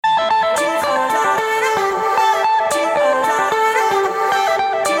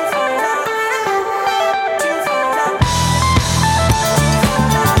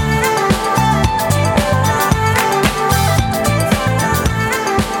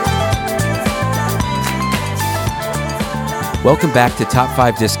Welcome back to Top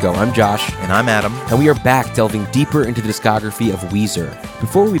 5 Disco. I'm Josh. And I'm Adam. And we are back delving deeper into the discography of Weezer.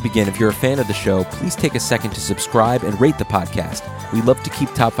 Before we begin, if you're a fan of the show, please take a second to subscribe and rate the podcast. We love to keep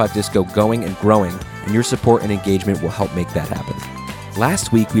Top 5 Disco going and growing, and your support and engagement will help make that happen.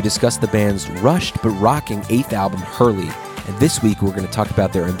 Last week, we discussed the band's rushed but rocking 8th album, Hurley. And this week, we're going to talk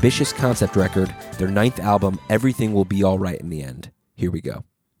about their ambitious concept record, their 9th album, Everything Will Be Alright in the End. Here we go.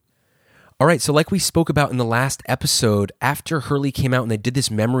 All right, so like we spoke about in the last episode, after Hurley came out and they did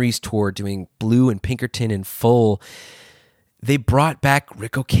this Memories tour doing Blue and Pinkerton in full, they brought back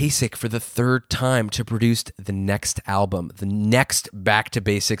Ric Ocasek for the third time to produce the next album, the next Back to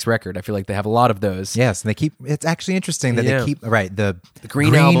Basics record. I feel like they have a lot of those. Yes, and they keep. It's actually interesting that they keep. Right, the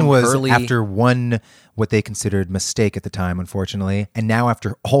Green album was Hurley. After one what they considered mistake at the time, unfortunately, and now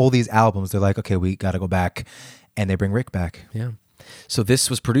after all these albums, they're like, okay, we got to go back, and they bring Rick back. Yeah. So this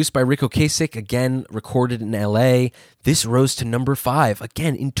was produced by Ric Ocasek, again, recorded in L.A. This rose to number 5.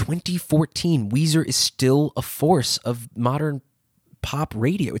 Again, in 2014, Weezer is still a force of modern pop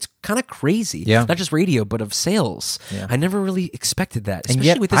radio. It's kind of crazy. Yeah. Not just radio, but of sales. Yeah. I never really expected that, especially And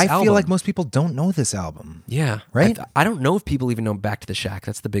yet, with this album. I feel like most people don't know this album. Yeah. Right? I don't know if people even know Back to the Shack.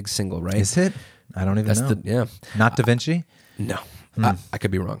 That's the big single, right? Is it? I don't even know. Yeah. Not Da Vinci? No. I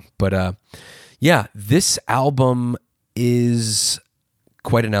could be wrong. But yeah, this album is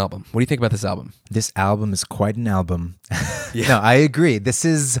quite an album. What do you think about this album? This album is quite an album. Yeah. No, I agree. This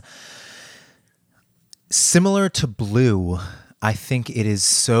is similar to Blue. I think it is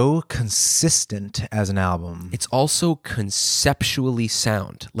so consistent as an album. It's also conceptually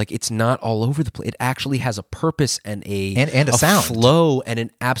sound. Like, it's not all over the place. It actually has a purpose and a sound. flow and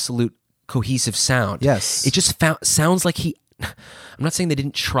an absolute cohesive sound. Yes. It just sounds like I'm not saying they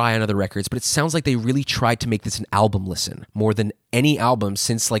didn't try on other records, but it sounds like they really tried to make this an album listen more than any album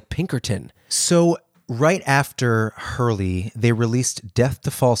since like Pinkerton. So right after Hurley, they released Death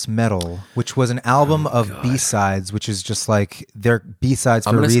to False Metal, which was an album of B-sides, which is just like they're B-sides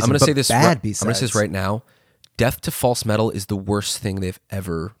for a reason, I'm gonna but say this bad B-sides. I'm going to say this right now. Death to False Metal is the worst thing they've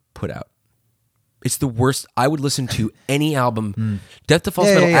ever put out. It's the worst. I would listen to any album. Death to False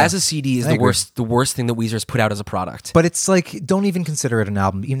Metal as a CD is the worst thing that Weezer has put out as a product. But it's like, don't even consider it an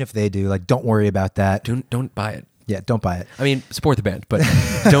album, even if they do. Like, don't worry about that. Don't buy it. Yeah, don't buy it. I mean, support the band, but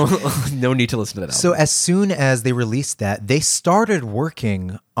no need to listen to that album. So as soon as they released that, they started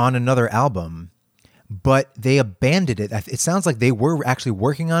working on another album, but they abandoned it. It sounds like they were actually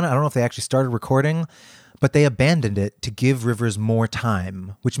working on it. I don't know if they actually started recording, but they abandoned it to give Rivers more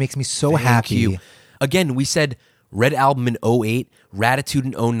time, which makes me so happy. You. Again, we said Red Album in 2008, Ratitude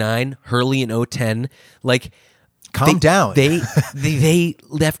in 2009, Hurley in 2010. Like, calm down. They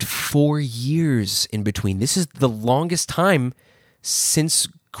left 4 years in between. This is the longest time since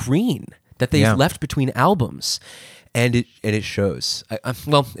Green that they've left between albums. And it shows.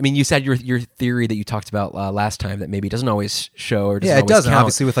 Well, I mean, you said your theory that you talked about last time that maybe it doesn't always show or doesn't it doesn't count.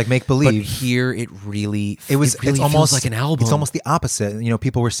 obviously with like Make Believe. But here it really it's almost feels like an album. It's almost the opposite. You know,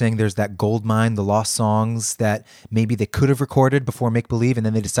 people were saying there's that gold mine, the lost songs that maybe they could have recorded before Make Believe, and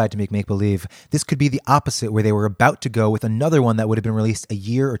then they decided to make Make Believe. This could be the opposite, where they were about to go with another one that would have been released a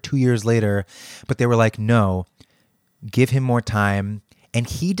year or 2 years later, but they were like, no, give him more time. And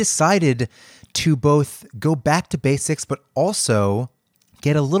he decided to both go back to basics, but also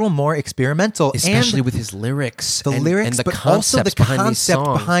get a little more experimental, especially with his lyrics, and the but concepts also the concept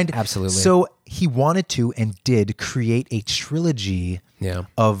behind. Absolutely. So he wanted to and did create a trilogy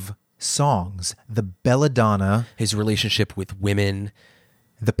of songs: the Belladonna, his relationship with women,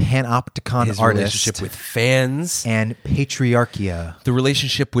 the Panopticon his artist, relationship with fans, and Patriarchia. The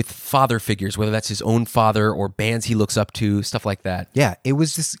relationship with father figures, whether that's his own father or bands he looks up to, stuff like that. Yeah, it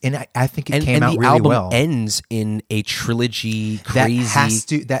was just, and I think it came out the really album well. Ends in a trilogy, crazy.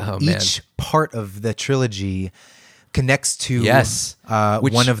 Each part of the trilogy connects to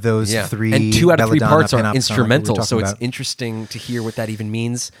one of those three. And 2 out of 3 parts are Panopticon, instrumental, like so it's about. interesting to hear what that even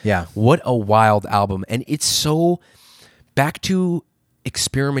means. Yeah. What a wild album. And it's so back to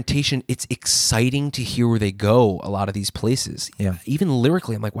experimentation. It's exciting to hear where they go a lot of these places. Yeah. Even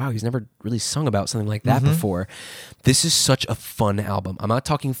lyrically, I'm like, wow, he's never really sung about something like that before. This is such a fun album. I'm not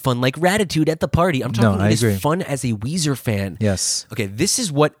talking fun like Ratitude at the Party. I'm talking it is fun as a Weezer fan. Yes. Okay, this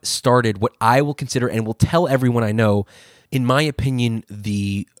is what started what I will consider and will tell everyone I know, in my opinion,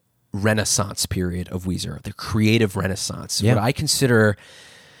 the Renaissance period of Weezer, the creative Renaissance. Yeah. What I consider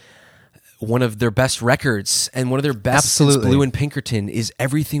one of their best records and one of their best since Blue and Pinkerton is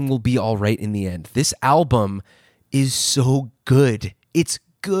Everything Will Be Alright in the End. This album is so good. It's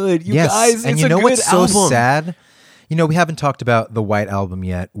good, you guys. And it's you know a what's good album. so sad? You know, we haven't talked about the White Album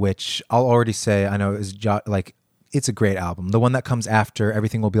yet, which I'll already say, I know is like it's a great album. The one that comes after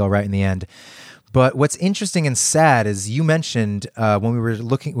Everything Will Be All Right in the End. But what's interesting and sad is you mentioned when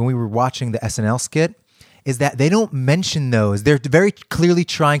we were watching the SNL skit, is that they don't mention those. They're very clearly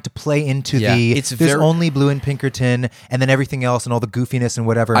trying to play into there's only Blue and Pinkerton and then everything else and all the goofiness and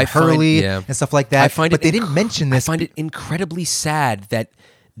whatever, and Hurley and stuff like that. But they didn't mention this. I find it incredibly sad that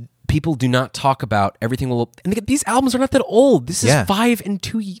people do not talk about Everything Will... And these albums are not that old. This is 5 and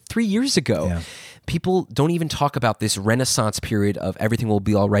 3 years ago. Yeah. People don't even talk about this renaissance period of Everything Will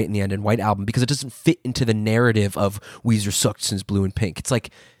Be All Right in the End and White Album because it doesn't fit into the narrative of Weezer sucked since Blue and Pink. It's like...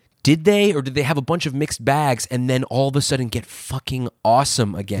 Did they, or did they have a bunch of mixed bags and then all of a sudden get fucking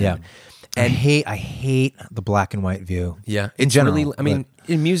awesome again? Yeah. And I hate the black and white view. Yeah. It's general, really, I mean,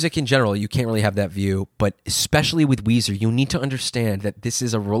 in music in general, you can't really have that view, but especially with Weezer, you need to understand that this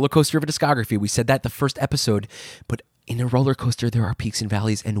is a roller coaster of a discography. We said that the first episode, but in a roller coaster, there are peaks and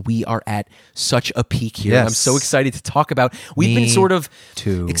valleys, and we are at such a peak here. Yes. I'm so excited to talk about. We've been sort of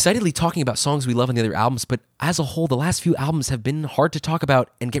too. excitedly talking about songs we love on the other albums, but as a whole, the last few albums have been hard to talk about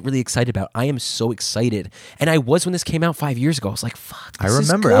and get really excited about. I am so excited, and I was when this came out 5 years ago. I was like, "Fuck!" I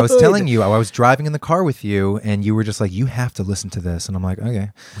remember. I was telling you, I was driving in the car with you, and you were just like, "You have to listen to this," and I'm like, "Okay."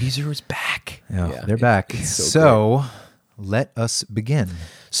 Weezer is back. Yeah, they're back. So let us begin.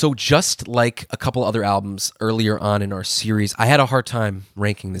 So just like a couple other albums earlier on in our series, I had a hard time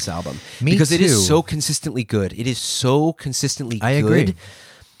ranking this album. Me because too. It is so consistently good. It is so consistently good. I agree.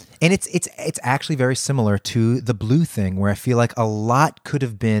 And it's actually very similar to the Blue thing, where I feel like a lot could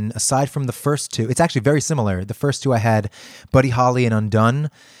have been, aside from the first two, it's actually very similar. The first two I had Buddy Holly and Undone.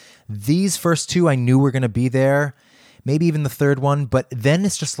 These first two I knew were going to be there. Maybe even the third one, but then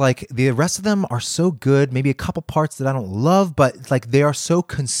it's just like the rest of them are so good. Maybe a couple parts that I don't love, but like they are so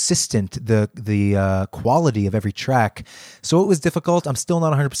consistent, the quality of every track. So it was difficult. I'm still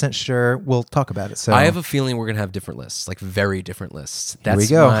not 100% sure. We'll talk about it. So I have a feeling we're gonna have different lists, like very different lists. Here we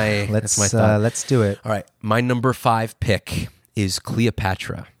go. That's my thought. Let's do it. All right, my number 5 pick is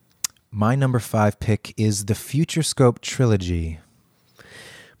Cleopatra. My number 5 pick is the Futurescope trilogy.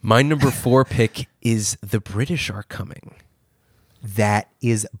 My number 4 pick is The British Are Coming. That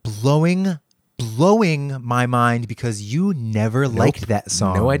is blowing my mind because you never liked that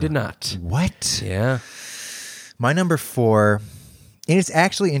song. No, I did not. What? Yeah. My number 4, and it's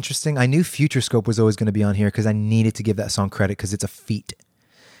actually interesting. I knew Futurescope was always going to be on here because I needed to give that song credit because it's a feat.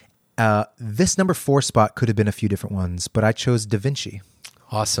 This number 4 spot could have been a few different ones, but I chose Da Vinci.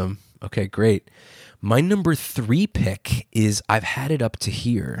 Awesome. Okay, great. My number 3 pick is I've Had It Up to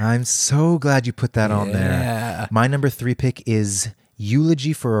Here. I'm so glad you put that on there. My number 3 pick is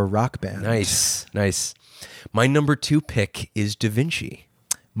Eulogy for a Rock Band. Nice. My number 2 pick is Da Vinci.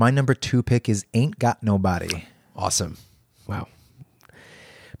 My number 2 pick is Ain't Got Nobody. Awesome. Wow.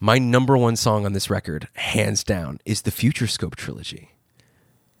 My number 1 song on this record, hands down, is the Futurescope trilogy.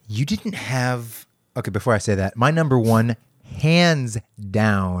 You didn't have... Okay, before I say that, my number 1... hands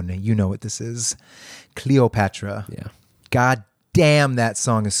down, you know what this is. Cleopatra. Yeah. God damn, that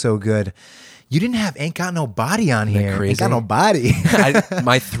song is so good. You didn't have Ain't Got No Body on here. Crazy? Ain't Got No Body.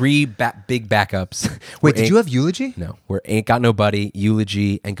 My 3 big backups. Wait, did you have Eulogy? No. We're Ain't Got Nobody,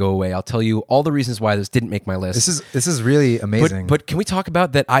 Eulogy, and Go Away. I'll tell you all the reasons why this didn't make my list. This is really amazing. But can we talk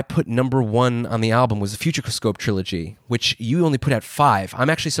about that I put number 1 on the album was the Futurescope trilogy, which you only put at 5. I'm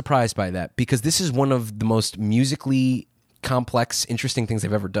actually surprised by that because this is one of the most musically complex, interesting things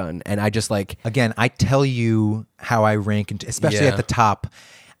they've ever done. And I just like... Again, I tell you how I rank, especially at the top.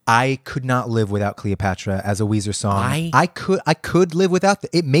 I could not live without Cleopatra as a Weezer song. I could live without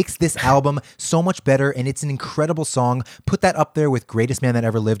it. Makes this album so much better, and it's an incredible song. Put that up there with Greatest Man That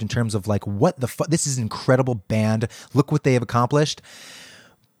Ever Lived in terms of like, what the fuck? This is an incredible band. Look what they have accomplished.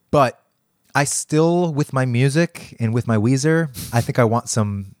 But I still, with my music and with my Weezer, I think I want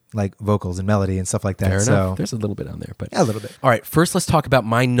some... like vocals and melody and stuff like that. Fair so enough. There's a little bit on there, but yeah, a little bit. All right, first let's talk about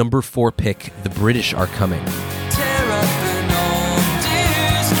my number 4 pick, The British Are Coming. Tear up an old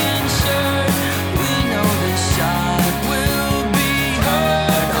deerskin shirt. We know this shot will be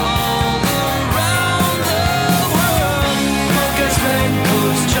heard all around the world. Focus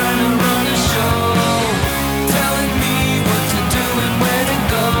Redcoats trying to run a show, telling me what to do and where to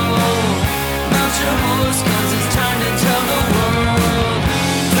go. Mount your horse 'cause it's time to tell the world.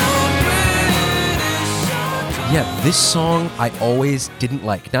 Yeah, this song I always didn't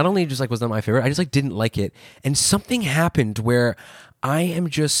like. Not only just like was not my favorite, I just like didn't like it. And something happened where I am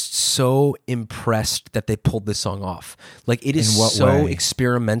just so impressed that they pulled this song off. Like it is so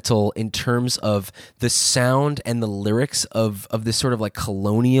experimental in terms of the sound and the lyrics of this sort of like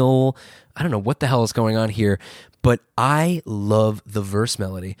colonial, I don't know what the hell is going on here, but I love the verse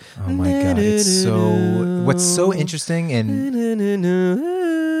melody. Oh my God. What's so interesting and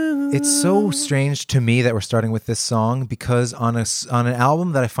it's so strange to me that we're starting with this song because on an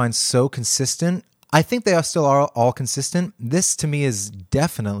album that I find so consistent, I think they are still all consistent. This to me is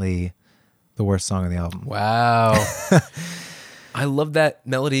definitely the worst song on the album. Wow. I love that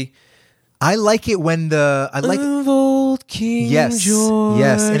melody. I like it when Of old King yes, George,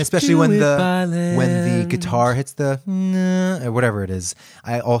 and especially when do it the violent. guitar hits the or whatever it is.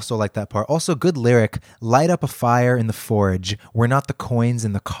 I also like that part. Also, good lyric: "Light up a fire in the forge. We're not the coins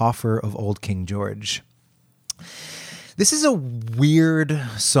in the coffer of old King George." This is a weird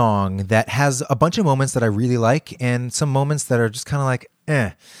song that has a bunch of moments that I really like, and some moments that are just kind of like,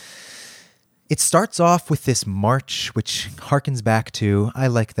 eh. It starts off with this march, which harkens back to, I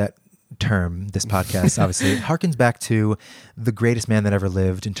like that term, this podcast, obviously. It harkens back to the greatest man that ever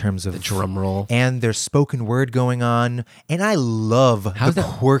lived in terms of The drum roll. And there's spoken word going on. And I love How's the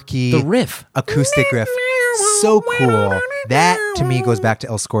that- quirky the riff. acoustic riff. So cool. That to me goes back to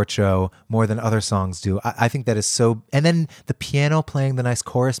El Scorcho more than other songs do. I think that is so. And then the piano playing the nice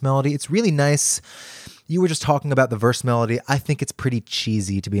chorus melody. It's really nice. You were just talking about the verse melody. I think it's pretty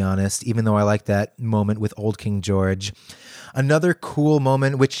cheesy, to be honest, even though I like that moment with Old King George. Another cool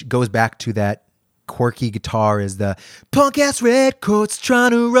moment, which goes back to that quirky guitar, is the punk-ass redcoats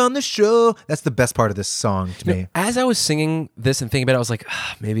trying to run the show. That's the best part of this song to me. As I was singing this and thinking about it, I was like,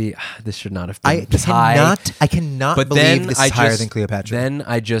 maybe this should not have been this high. I cannot But believe then this I is higher just- than Cleopatra. Then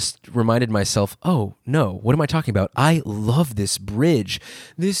I just reminded myself, oh no, what am I talking about? I love this bridge.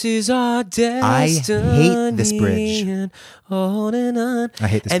 This is our destiny. hate this bridge. And on and on. I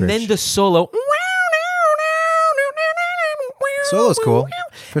hate this and bridge. then the solo. Solo's cool,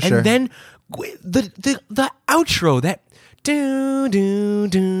 for sure. And then the outro, that do do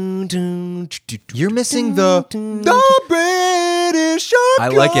do do. You're missing the British are I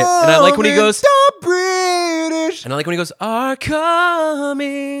like it. And I like when he coming, goes, the British. And I like when he goes, are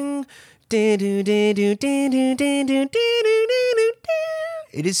coming.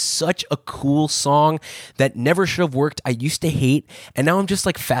 It is such a cool song that never should have worked. I used to hate, and now I'm just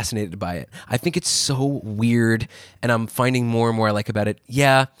like fascinated by it. I think it's so weird, and I'm finding more and more I like about it.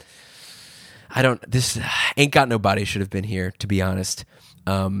 Yeah, this Ain't Got No Body should have been here, to be honest,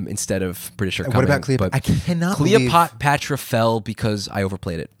 instead of British Are Coming. What about Cleopatra? But I cannot believe- Cleopatra fell because I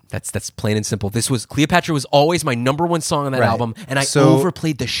overplayed it. That's plain and simple. Cleopatra was always my number one song on that Right. album, and I So-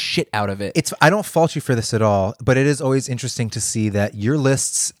 overplayed the shit out of it. I don't fault you for this at all, but it is always interesting to see that your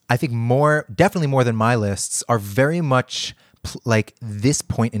lists, I think definitely more than my lists, are very much like this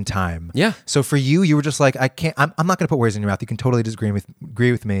point in time. Yeah. So for you were just like, I'm not going to put words in your mouth. You can totally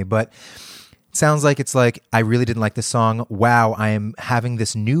agree with me, but it sounds like it's like, I really didn't like this song. Wow, I am having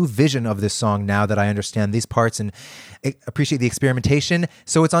this new vision of this song now that I understand these parts and appreciate the experimentation.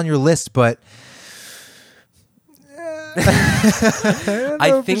 So it's on your list, but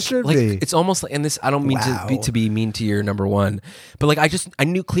I think should like be. it's almost like, and this I don't mean Wow. to be mean to your number one, but like I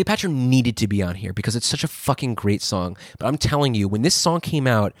knew Cleopatra needed to be on here because it's such a fucking great song. But I'm telling you, when this song came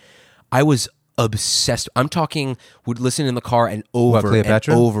out, I was obsessed. I'm talking, would listen in the car and over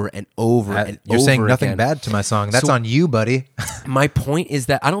Cleopatra? and over and over and You're over saying nothing again. bad to my song. That's So- on you, buddy. My point is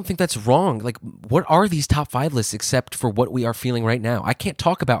that I don't think that's wrong. Like, what are these top 5 lists except for what we are feeling right now? I can't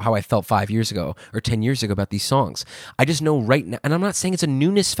talk about how I felt 5 years ago or 10 years ago about these songs. I just know right now, and I'm not saying it's a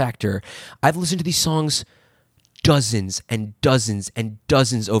newness factor. I've listened to these songs dozens and dozens and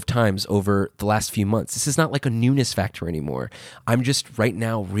dozens of times over the last few months. This is not like a newness factor anymore. I'm just right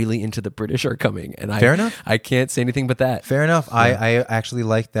now really into the British Are Coming, and Fair enough. I can't say anything but that. Fair enough. I actually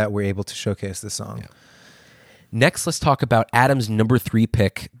like that we're able to showcase this song. Next, let's talk about Adam's number 3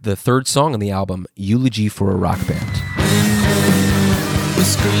 pick, the third song on the album, Eulogy for a Rock Band. We're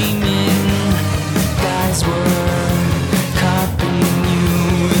screaming, guys were copying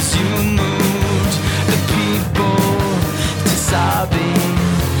you as you moved the people to sobbing,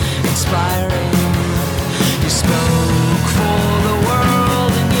 inspiring. You spoke for the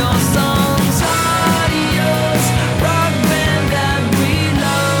world in your songs, adios, rock band that we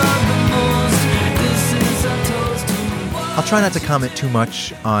love the most. This is a toast to I'll try not to comment too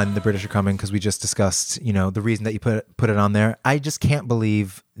much on The British Are Coming because we just discussed, the reason that you put it on there. I just can't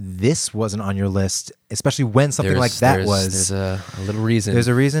believe this wasn't on your list, especially when something like that was. There's a little reason. There's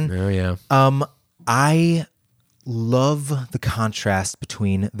a reason? Oh, yeah. I love the contrast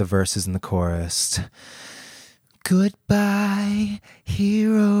between the verses and the chorus. Goodbye,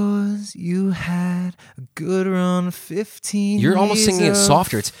 heroes, you had Good run, 15 You're almost singing it years of-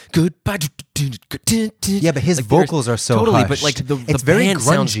 softer. It's goodbye. Yeah, but his Like, there's- vocals are so totally. But hushed. like the it's very band grungy.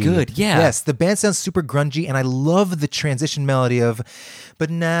 sounds good. Yeah. Yes, the band sounds super grungy, and I love the transition melody of "But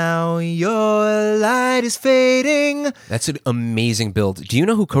now your light is fading." That's an amazing build. Do you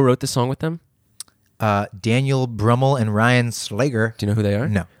know who co-wrote this song with them? Daniel Brummel and Ryan Slager. Do you know who they are?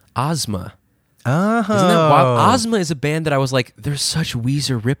 No. Ozma. Oh, Isn't that wild? Ozma is a band that I was like, they're such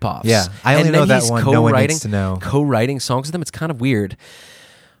Weezer ripoffs. Yeah, I only And then know that he's one. No one needs to know. Co-writing songs with them. It's kind of weird.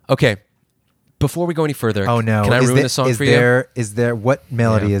 Okay, before we go any further, Oh no! can I ruin the song is for there, you? Is there? What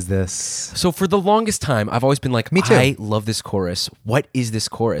melody Yeah. is this? So for the longest time, I've always been like, Me too. I love this chorus. What is this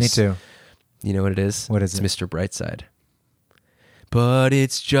chorus? Me too. You know what it is? What is It's Mr. Brightside. But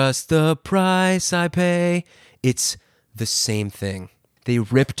it's just the price I pay. It's the same thing. They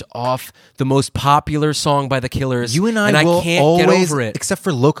ripped off the most popular song by the Killers. You and I will can't always, get over it. except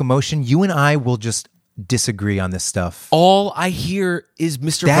for Locomotion. You and I will just disagree on this stuff. All I hear is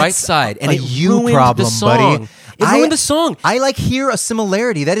Mr. That's Brightside, and a it you ruined problem, the song. buddy. It ruined the song. I like hear a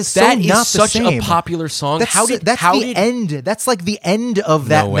similarity. That is That so is not such the same. a popular song. That's that's the end. That's like the end of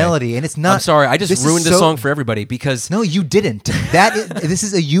that way. melody, and it's not. I'm sorry, I this just is ruined the so- song for everybody because No, you didn't. This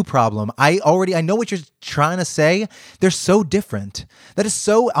is a you problem. I know what you're trying to say. They're so different. That is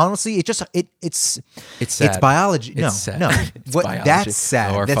so honestly. It's sad. It's biology. It's no, sad. no. It's what? biology. That's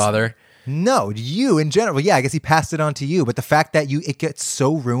sad. Oh, our That's- Father. No, you in general. Yeah, I guess he passed it on to you. But the fact that it gets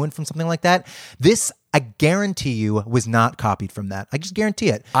so ruined from something like that, this I guarantee you was not copied from that. I just guarantee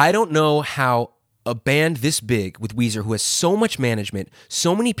it. I don't know how a band this big with Weezer, who has so much management,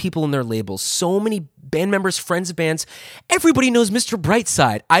 so many people in their labels, so many band members, friends of bands, everybody knows Mr.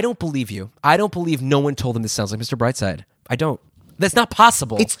 Brightside. I don't believe you. I don't believe no one told them this sounds like Mr. Brightside. I don't. That's not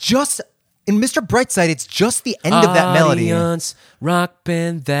possible. It's just in Mr. Brightside. It's just the end of that melody. Audience, rock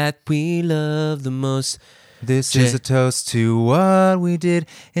band that we love the most. This is a toast to what we did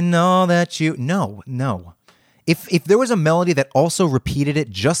and all that you. No. If there was a melody that also repeated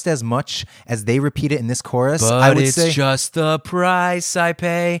it just as much as they repeat it in this chorus, But I would it's say just the price I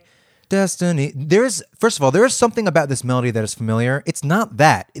pay. Destiny. First of all, there is something about this melody that is familiar. It's not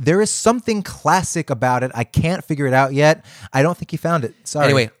that. There is something classic about it. I can't figure it out yet. I don't think he found it. Sorry.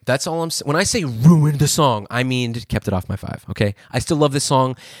 Anyway, that's all I'm saying. When I say ruined the song, I mean kept it off my 5, okay? I still love this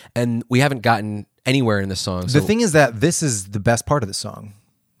song, and we haven't gotten anywhere in this song. So The thing is that this is the best part of the song.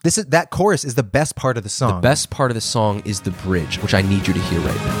 That chorus is the best part of the song. the best part of the song is the bridge, which I need you to hear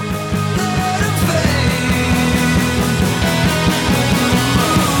right now.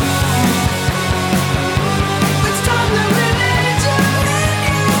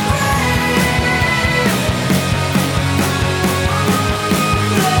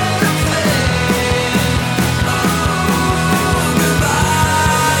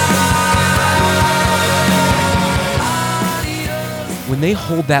 When they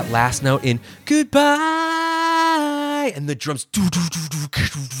hold that last note in goodbye and the drums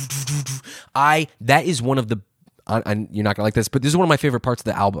that is one of the you're not gonna like this, but this is one of my favorite parts of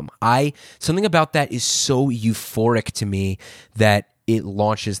the album. Something about that is so euphoric to me that it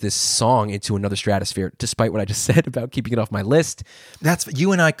launches this song into another stratosphere, despite what I just said about keeping it off my list.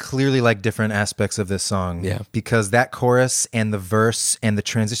 You and I clearly like different aspects of this song. Yeah. Because that chorus and the verse and the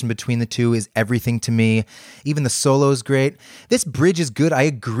transition between the two is everything to me. Even the solo is great. This bridge is good. I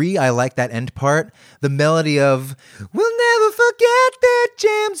agree. I like that end part. The melody of "We'll never forget the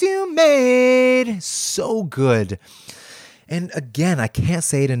jams you made." So good. And again, I can't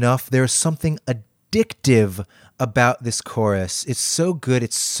say it enough. There's something addictive about this chorus. It's so good.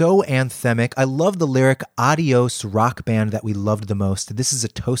 It's so anthemic. I love the lyric, "Adios, rock band that we loved the most. This is a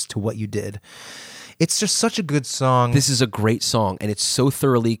toast to what you did." It's just such a good song. This is a great song, and it's so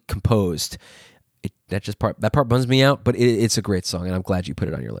thoroughly composed. That part bums me out, but it's a great song, and I'm glad you put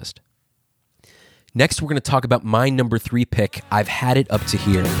it on your list. Next, we're going to talk about my number 3 pick. I've had it up to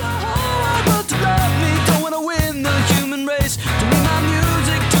here.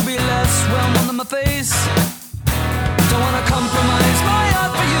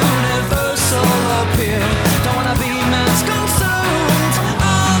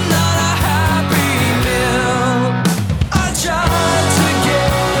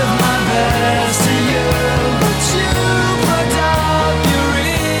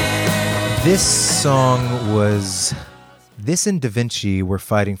 This song was... This and Da Vinci were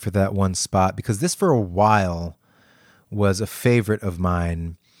fighting for that one spot because this for a while was a favorite of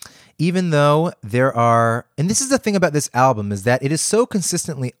mine. Even though there are... And this is the thing about this album is that it is so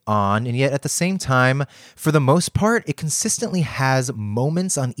consistently on, and yet at the same time, for the most part, it consistently has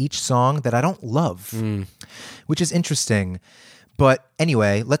moments on each song that I don't love, which is interesting. But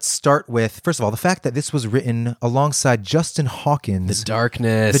anyway, let's start with, first of all, the fact that this was written alongside Justin Hawkins. The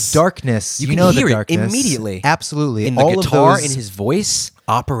darkness. The darkness. You You can know hear the it darkness. immediately. Absolutely. In the All guitar, of those in his voice.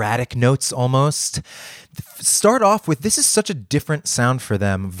 operatic notes almost. Start off with, this is such a different sound for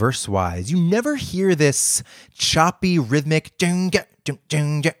them verse-wise. You never hear this choppy, rhythmic,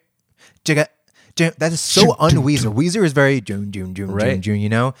 that is so un-Weezer. Weezer is very, Right. you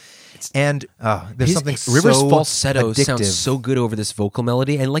know? And there's something Rivers' so falsetto addictive. sounds so good over this vocal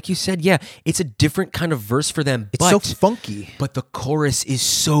melody, and like you said, yeah, it's a different kind of verse for them. It's so funky. But the chorus is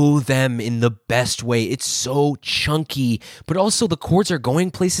so them in the best way. It's so chunky, but also the chords are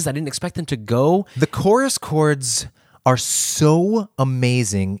going places I didn't expect them to go. The chorus chords are so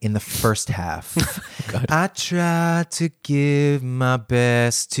amazing in the first half. I try to give my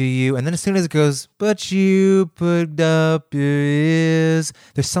best to you. And then as soon as it goes, but you put up your ears,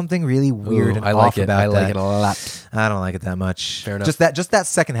 there's something really weird and I off like it. about I like that. it a lot. I don't like it that much. Fair enough. Just that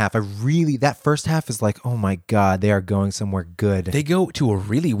second half, that first half is like, oh my God, they are going somewhere good. They go to a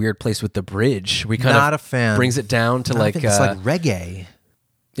really weird place with the bridge. We kind Not of a fan. brings it down to like, it's like reggae.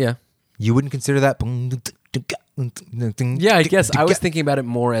 yeah. You wouldn't consider that? Yeah, I guess I was thinking about it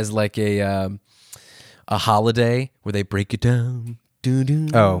more as like a holiday where they break it down. Doo-doo.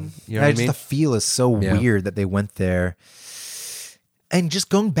 Oh, You know what I mean? The feel is so Yeah. weird that they went there. And just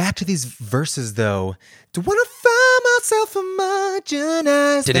going back to these verses, though, don't want to find myself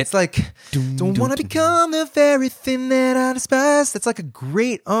homogenized. Did That's it- like, don't want to become the very thing that I despise. That's like a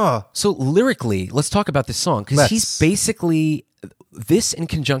great, So lyrically, let's talk about this song because he's Let's. basically this in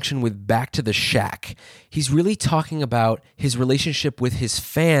conjunction with Back to the Shack. He's really talking about his relationship with his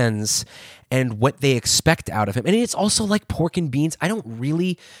fans and what they expect out of him. And it's also like Pork and Beans. I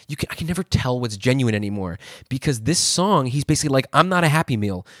can never tell what's genuine anymore because this song, he's basically like, I'm not a Happy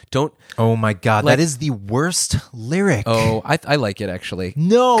Meal. Don't. Oh my God, Like- that is the worst lyric. Oh, I like it actually.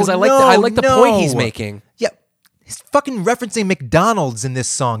 No, because I like the no. point he's making. Yeah, he's fucking referencing McDonald's in this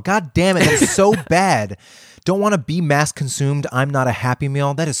song. God damn it, that is so bad. Don't want to be mass consumed. I'm not a Happy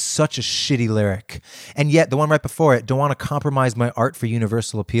Meal. That is such a shitty lyric. And yet, the one right before it, don't want to compromise my art for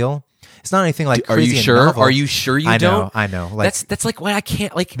universal appeal. It's not anything like Are crazy you and sure? novel. Are you sure you I don't? know. I know. Like, That's like why I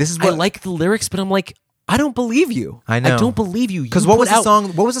can't like. This is I what- like the lyrics, but I'm like, I don't believe you. I know. I don't believe you. because You what put was the out song?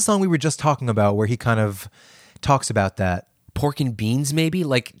 What was the song we were just talking about where he kind of talks about that? Pork and Beans, maybe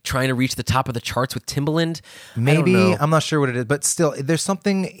like trying to reach the top of the charts with Timbaland. Maybe I don't know. I'm not sure what it is, but still, there's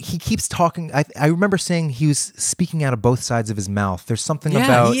something he keeps talking. I remember saying he was speaking out of both sides of his mouth. There's something Yeah,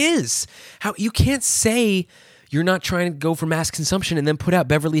 about he is. How you can't say you're not trying to go for mass consumption and then put out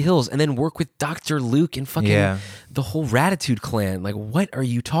Beverly Hills and then work with Dr. Luke and fucking Yeah. the whole Ratitude clan. Like, what are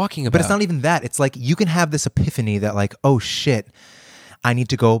you talking about? But it's not even that. It's like you can have this epiphany that like, oh shit, I need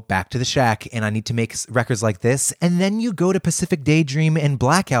to go back to the Shack and I need to make records like this. And then you go to Pacific Daydream and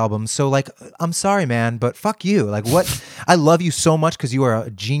Black Album. So like, I'm sorry, man, but fuck you. Like what? I love you so much because you are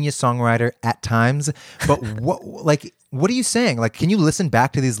a genius songwriter at times. But what are you saying? Like, can you listen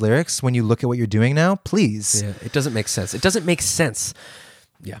back to these lyrics when you look at what you're doing now? Please. Yeah, it doesn't make sense. It doesn't make sense.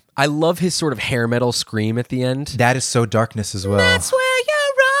 Yeah. I love his sort of hair metal scream at the end. That is so darkness as well. where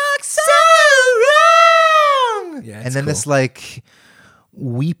you rock so wrong. Yeah, and it's then cool. this like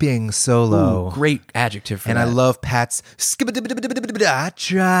weeping solo. Ooh, great adjective for And that. I love Pat's I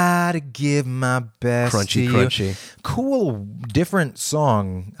try to give my best Crunchy, to you. crunchy. Cool, different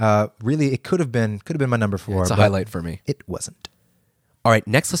song. Really, it could have been my number 4. It's a but highlight for me. It wasn't. All right,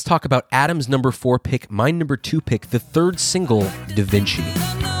 next let's talk about Adam's number 4 pick, my number 2 pick, the third single, Da Vinci.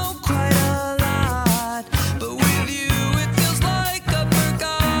 I know quite a lot, but with you it feels like I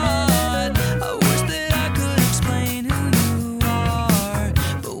forgot. I wish that I could explain who you are,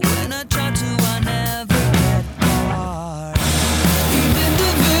 but when I try to, I never get far. Even Da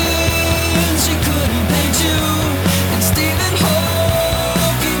Vinci couldn't paint you, and Stephen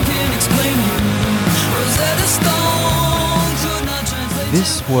Hawking can't explain you. Rosetta Stone could not translate.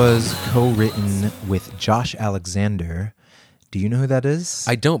 This was co-written with Josh Alexander. Do you know who that is?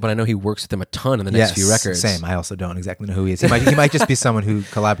 I don't, but I know he works with him a ton in the next few records. Same. I also don't exactly know who he is. He might just be someone who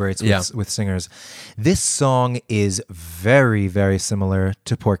collaborates Yeah. with singers. This song is very, very similar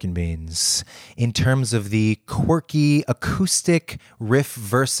to Pork and Beans in terms of the quirky acoustic riff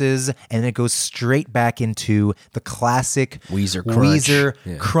verses, and it goes straight back into the classic Weezer crunch.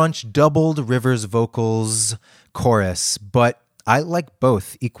 Yeah. crunch doubled Rivers vocals chorus. But I like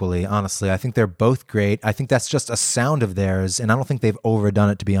both equally, honestly. I think they're both great. I think that's just a sound of theirs, and I don't think they've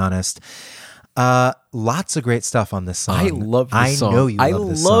overdone it, to be honest. Lots of great stuff on this song. I love this song. I know you love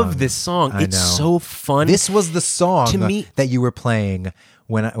this song. this song. I It's know. so fun. This was the song To me- that you were playing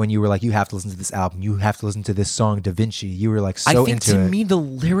when you were like, you have to listen to this album, you have to listen to this song, Da Vinci. You were like so I think into to it. me the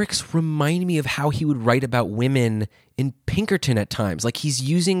lyrics remind me of how he would write about women in Pinkerton at times. Like he's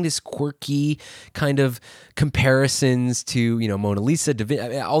using this quirky kind of comparisons to, you know, Mona Lisa,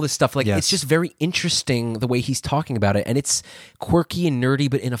 all this stuff. Like Yes. it's just very interesting the way he's talking about it, and it's quirky and nerdy,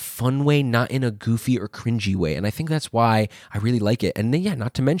 but in a fun way, not in a goofy or cringy way. And I think that's why I really like it. And then yeah,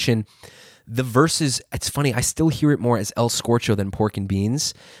 not to mention the verses. It's funny, I still hear it more as El Scorcho than Pork and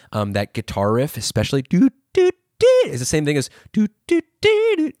Beans. That guitar riff, especially doot doot doot, is the same thing as doot doot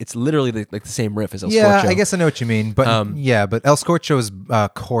doot doot. It's literally like the same riff as El Yeah, Scorcho. I guess I know what you mean. But but El Scorcho's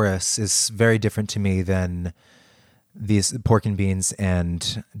chorus is very different to me than these Pork and Beans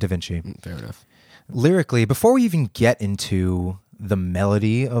and Da Vinci. Fair enough. Lyrically, before we even get into the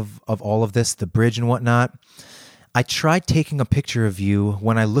melody of all of this, the bridge and whatnot, I tried taking a picture of you.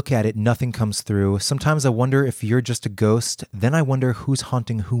 When I look at it, nothing comes through. Sometimes I wonder if you're just a ghost. Then I wonder who's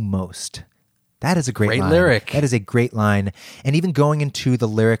haunting who most. That is a great line. lyric. That is a great line. And even going into the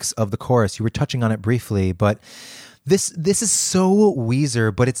lyrics of the chorus, you were touching on it briefly, but this is so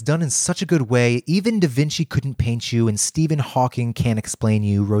Weezer, but it's done in such a good way. Even Da Vinci couldn't paint you, and Stephen Hawking can't explain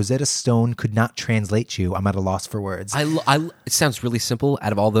you. Rosetta Stone could not translate you. I'm at a loss for words. It sounds really simple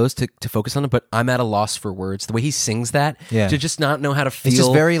out of all those to focus on it, but I'm at a loss for words. The way he sings that, Yeah. to just not know how to feel. It's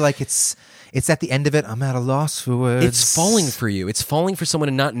just very like it's at the end of it. I'm at a loss for words. It's falling for you. It's falling for someone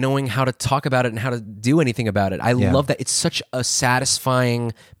and not knowing how to talk about it and how to do anything about it. I Yeah. love that. It's such a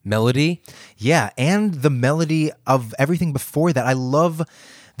satisfying melody. Yeah, and the melody of everything before that. I love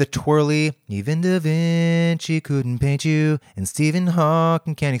the twirly. Even Da Vinci couldn't paint you, and Stephen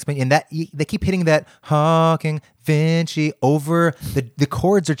Hawking can't explain. And that they keep hitting that Hawking, Vinci over the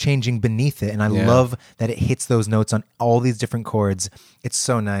chords are changing beneath it, and I Yeah. love that it hits those notes on all these different chords. It's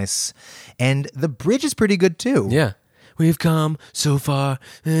so nice, and the bridge is pretty good too. Yeah. We've come so far,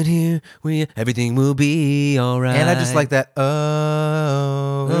 and here everything will be all right. And I just like that.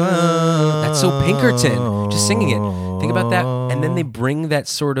 That's so Pinkerton. Just singing it. Think about that. And then they bring that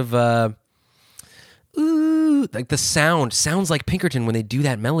sort of ooh, like the sounds like Pinkerton when they do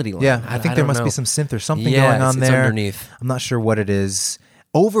that melody line. Yeah, I think there don't must know. be some synth or something Yeah, going on it's there. underneath. I'm not sure what it is.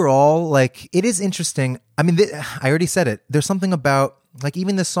 Overall, like, it is interesting. I mean, I already said it. There's something about, like,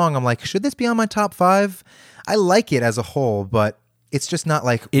 even this song, I'm like, should this be on my top 5? I like it as a whole, but it's just not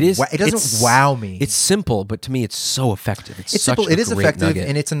like, It is. it doesn't wow me. It's simple, but to me, it's so effective. It's such simple. a It is great effective, nugget.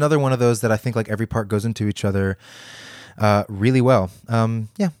 and it's another one of those that I think, like, every part goes into each other really well.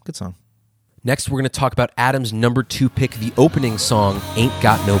 Yeah, good song. Next, we're going to talk about Adam's number 2 pick, the opening song, Ain't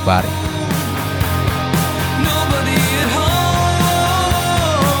Got Nobody. Nobody at home.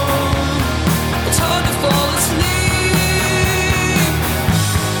 It's hard to fall asleep.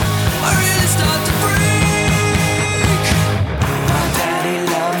 I really start to freak. My daddy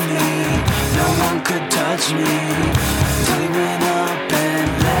loved me. No one could touch me. Till he went up and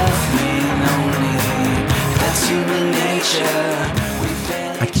left me lonely. That's human nature. We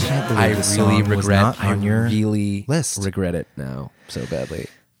fail I each can't other. believe I this really song was regret. not I on your really list. regret it now so badly.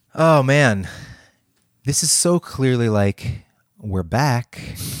 Oh, man. This is so clearly like, we're back.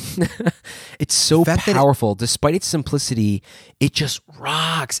 It's so fact that it- powerful. Despite its simplicity, it just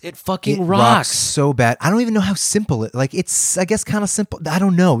rocks. It fucking It rocks. so bad. I don't even know how simple it. Like, it's, I guess, kind of simple. I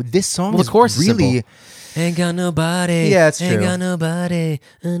don't know. This song Well, is of course, it's really. simple. Ain't got nobody. Yeah, it's Ain't true. got nobody.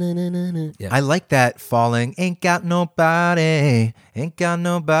 Na-na-na-na-na. Yeah. I like that falling. Ain't got nobody. Ain't got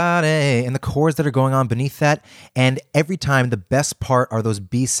nobody. And the chords that are going on beneath that. And every time, the best part are those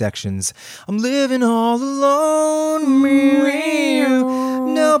B sections. I'm living all alone.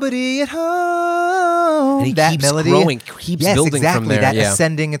 Nobody at home. And he that keeps melody growing, keeps yes, building exactly. from there, That yeah.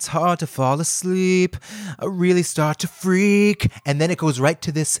 ascending. It's hard to fall asleep. I really start to freak. And then it goes right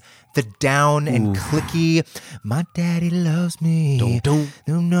to this, the down and clicky. My daddy loves me. Dun, dun.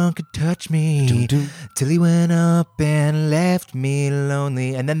 No one could touch me. Dun, dun. Till he went up and left me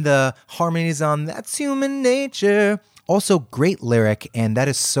lonely. And then the harmonies on That's Human Nature. Also, great lyric, and that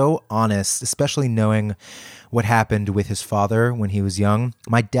is so honest, especially knowing what happened with his father when he was young.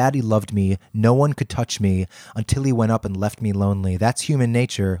 My daddy loved me. No one could touch me until he went up and left me lonely. That's human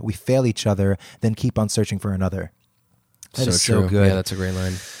nature. We fail each other, then keep on searching for another. That is so true. good. Yeah, that's a great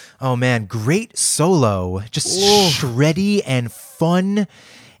line. Oh, man. Great solo. Just shreddy and fun.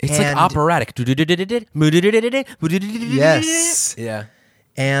 It's And- like operatic. Yes. Yeah.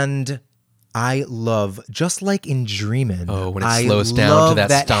 And I love, just like in Dreamin', Oh, when it I slows down to love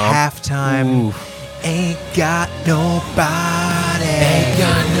that stomp. halftime. Ooh. Ain't got nobody. Ain't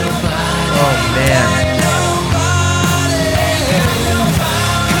got nobody. Oh, man.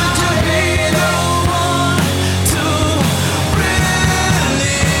 Could you be the one to really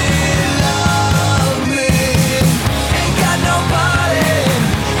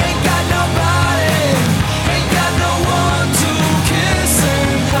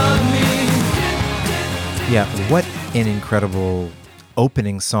What an incredible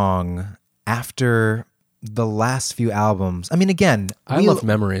opening song after the last few albums. I mean, again, I love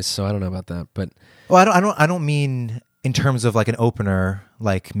Memories, so I don't know about that, but well, I don't mean in terms of like an opener,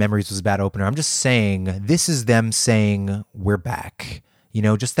 like Memories was a bad opener. I'm just saying this is them saying we're back. You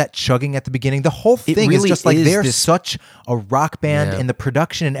know, just that chugging at the beginning. The whole thing really is just like is they're this- such a rock band, Yeah. and the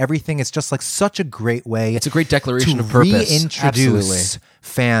production and everything is just like such a great way. It's a great declaration to of purpose. reintroduce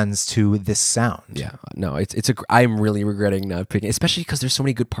fans to this sound. yeah, no, I'm really regretting not picking, especially because there's so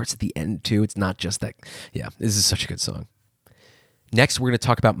many good parts at the end too. It's not just that. Yeah, this is such a good song. Next, we're going to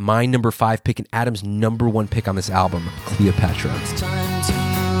talk about my number 5 pick and Adam's number 1 pick on this album, Cleopatra. It's time to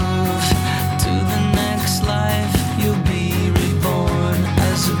move to the next life. You'll be reborn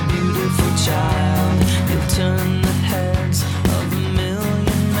as a beautiful child. You'll turn the heads of a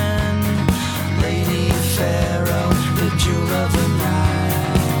million men. Lady Pharaoh, the jewel of the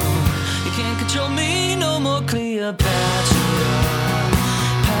Nile. You can't control me no more, Cleopatra.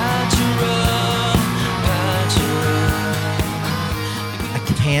 I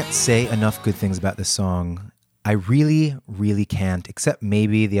can't say enough good things about this song. I really, really can't, except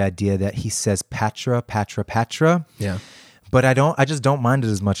maybe the idea that he says Patra, Patra, Patra. Yeah. But I just don't mind it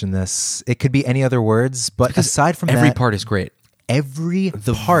as much in this. It could be any other words, but aside from Every that, part is great. every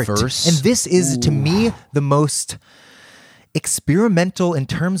part. verse. And this is, to me, the most experimental in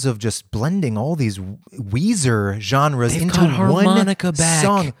terms of just blending all these Weezer genres They've into got harmonica one back.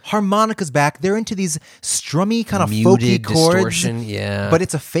 song. Harmonica's back. They're into these strummy kind of Muted folky chords. distortion, yeah. But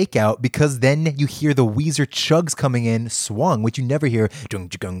it's a fake out because then you hear the Weezer chugs coming in swung, which you never hear.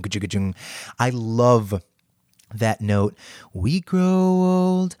 I love that note. We grow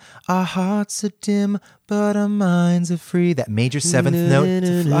old, our hearts are dim, but our minds are free. That major 7th note,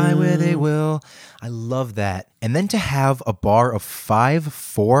 to fly where they will. I love that. And then to have a bar of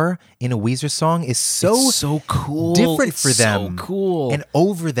 5/4 in a Weezer song is It's so cool. different It's for them. so cool. And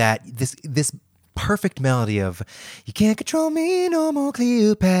over that, this perfect melody of "You can't control me no more,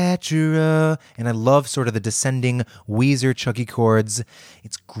 Cleopatra," and I love sort of the descending Weezer chuggy chords.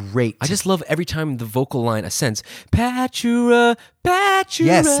 It's great. I just love every time the vocal line ascends. Patra, Patra.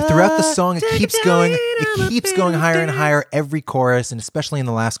 Yes, throughout the song it keeps going. It keeps going higher and higher every chorus, and especially in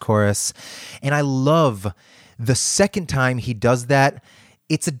the last chorus. And I love the second time he does that.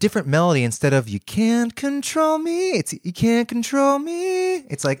 It's a different melody instead of "You can't control me." It's "You can't control me."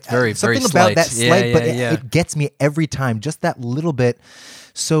 It's like Very, something very about slight. that Yeah, slight, yeah, but yeah. it gets me every time. Just that little bit,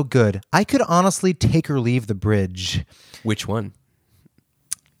 so good. I could honestly take or leave the bridge. Which one?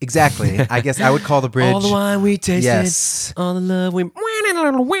 Exactly. I guess I would call the bridge. All the wine we tasted. Yes. All the love we.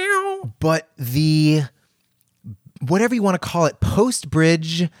 But the whatever you want to call it, post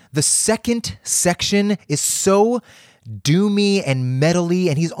bridge, the second section is so doomy and metally,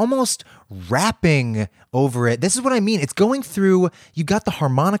 and he's almost rapping over it. This is what I mean. It's going through. You got the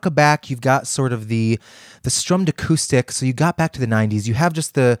harmonica back. You've got sort of the strummed acoustic. So you got back to the 90s. You have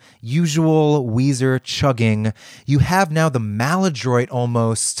just the usual Weezer chugging. You have now the maladroit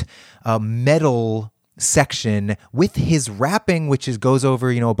almost metal section with his rapping, which goes over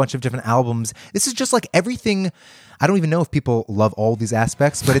a bunch of different albums. This is just like everything. I don't even know if people love all these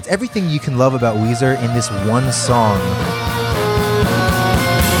aspects, but it's everything you can love about Weezer in this one song.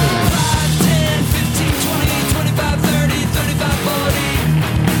 10, 15, 20, 25, 30, 35, 40.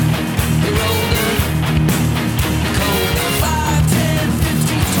 You're older, colder. 5, 10,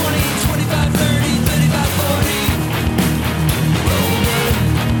 15, 20, 25, 30, 35, 40. You're older,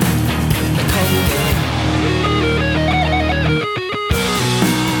 colder.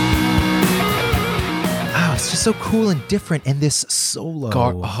 Oh, it's just so cool and different. And this solo.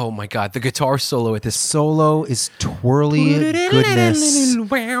 Oh my God, the guitar solo at this. Solo is twirly goodness.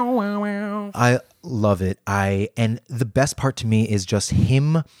 I love it. And the best part to me is just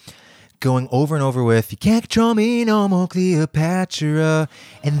him going over and over with "You can't control me no more, Cleopatra,"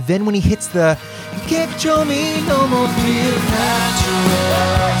 and then when he hits the "You can't control me no more, Cleopatra,"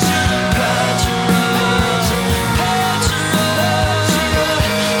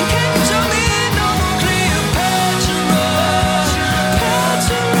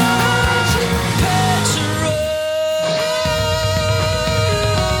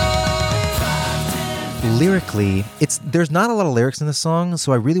 lyrically, there's not a lot of lyrics in the song,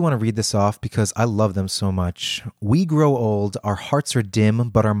 so I really want to read this off because I love them so much. We grow old, our hearts are dim,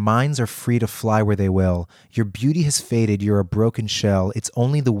 but our minds are free to fly where they will. Your beauty has faded, you're a broken shell. It's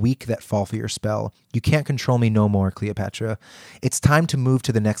only the weak that fall for your spell. You can't control me no more, Cleopatra. It's time to move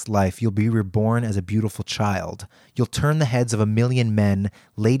to the next life. You'll be reborn as a beautiful child. You'll turn the heads of a million men,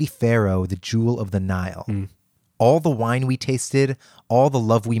 Lady Pharaoh, the jewel of the Nile. all the wine we tasted, all the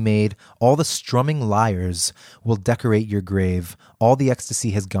love we made, all the strumming lyres will decorate your grave. All the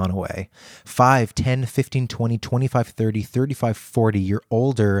ecstasy has gone away. 5, 10, 15, 20, 25, 30, 35, 40. You're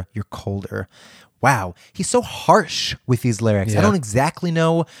older, you're colder. Wow, he's so harsh with these lyrics. I Yeah. don't exactly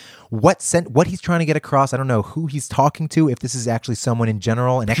know what he's trying to get across. I don't know who he's talking to, if this is actually someone in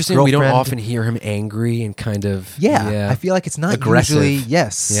general, an Interesting. ex-girlfriend. We don't often hear him angry and kind of I feel like it's not aggressive. usually,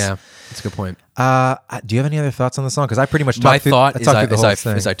 yes. Yeah, that's a good point. Do you have any other thoughts on the song? Because I pretty much My talked through, thought I is talked I, through the is, whole I,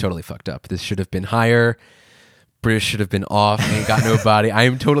 thing. is I totally fucked up. This should have been higher. British should have been off. I ain't got nobody. I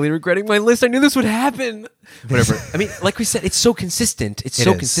am totally regretting my list. I knew this would happen. Whatever. I mean, like we said, it's so consistent. It's It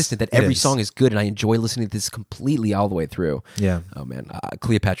so is. consistent that It every is. song is good, and I enjoy listening to this completely all the way through. Yeah. Oh man,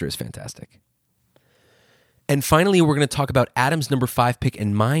 Cleopatra is fantastic. And finally, we're going to talk about Adam's number 5 pick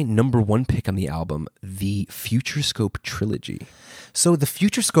and my number 1 pick on the album, the Futurescope Trilogy. So the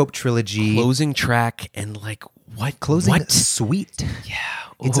Futurescope trilogy, Closing track and like what? closing What? suite. Yeah.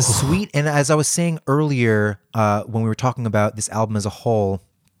 It's a Ooh. suite, and as I was saying earlier, when we were talking about this album as a whole,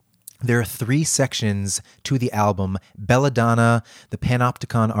 there are 3 sections to the album: Belladonna, the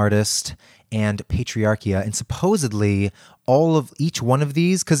Panopticon Artist, and Patriarchia. And supposedly, each one of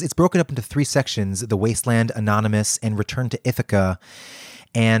these, because it's broken up into 3 sections: The Wasteland, Anonymous, and Return to Ithaca.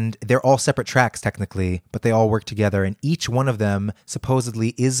 And they're all separate tracks technically, but they all work together. And each one of them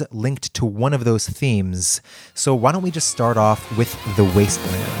supposedly is linked to one of those themes. So why don't we just start off with The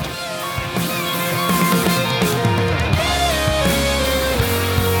Wasteland?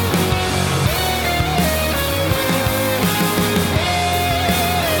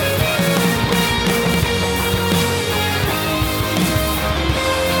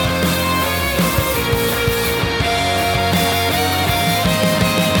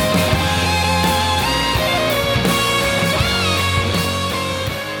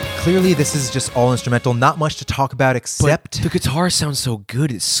 Clearly, this is just all instrumental. Not much to talk about except the guitar sounds so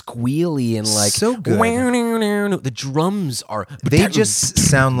good. It's squealy and like So good. The drums are they just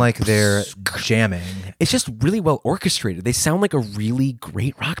sound like they're jamming. It's just really well orchestrated. They sound like a really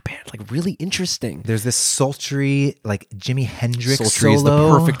great rock band, like really interesting. There's this sultry, like Jimi Hendrix Sultry is solo.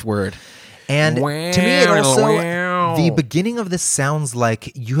 the perfect word. And to me, it also, Wow. the beginning of this sounds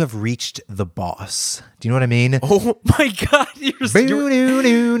like you have reached the boss. Do you know what I mean? Oh my god, you're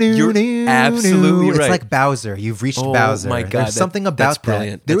You're absolutely It's right. like Bowser. You've reached Oh Bowser. my God, There's something that's about that.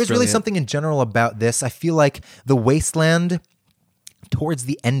 brilliant. There That's is really brilliant. something in general about this. I feel like The Wasteland, towards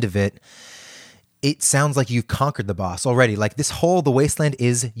the end of it, it sounds like you've conquered the boss already. Like this whole The Wasteland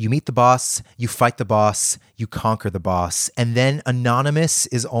is you meet the boss, you fight the boss, you conquer the boss. And then Anonymous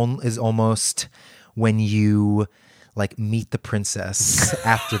is almost when you like meet the princess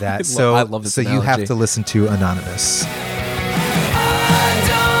after that. I love this so you have analogy. to listen to Anonymous.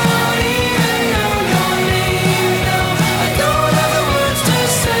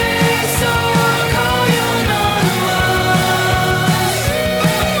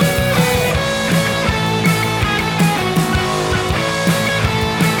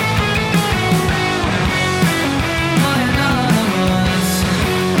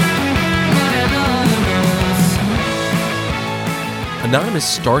 Anonymous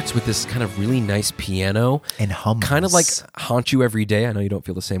starts with this kind of really nice piano And hums. kind of like Haunt You Every Day. I know you don't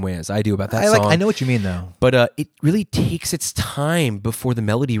feel the same way as I do about that song. I know what you mean though. But it really takes its time before the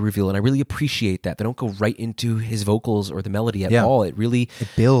melody reveal, and I really appreciate that. They don't go right into his vocals or the melody at Yeah. all. It really, It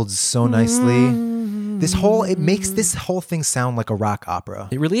builds so nicely. It makes this whole thing sound like a rock opera.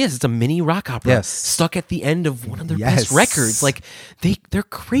 it really is. It's a mini rock opera Yes. stuck at the end of one of their Yes. best records. Like they're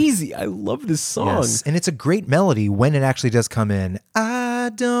crazy. I love this song. Yes. And it's a great melody when it actually does come in. I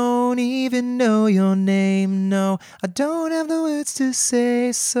don't even know your name. No, I don't have the words to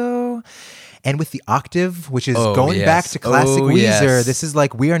say so. And with the octave, which is Oh, going yes. back to classic Oh, Weezer, yes. this is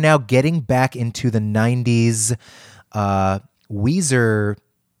like we are now getting back into the 90s. Weezer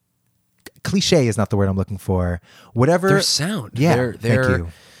cliche is not the word I'm looking for. Whatever. Their sound. Yeah. They're Thank you.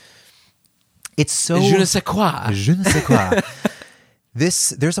 It's so. Je ne sais quoi. Je ne sais quoi.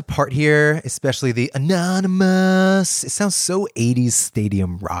 There's a part here, especially the Anonymous. It sounds so 80s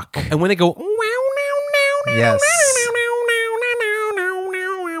stadium rock. And when they go, Yes.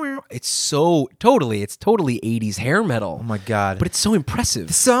 it's totally 80s hair metal. Oh my God. But it's so impressive.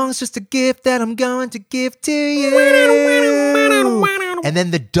 The song's just a gift that I'm going to give to you. And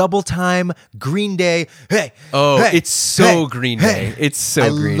then the double time Green Day. Hey. Oh, hey, it's so hey, Green hey. Day. It's so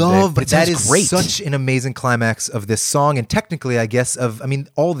Green Day. I love, But it that sounds is great. such an amazing climax of this song. And technically, I guess,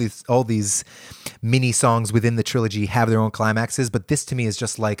 all these mini songs within the trilogy have their own climaxes. But this to me is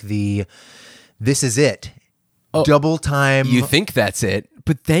just like this is it. double time. You think that's it,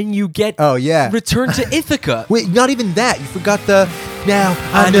 but then you get Oh, yeah. Return to Ithaca. Wait, not even that. You forgot the now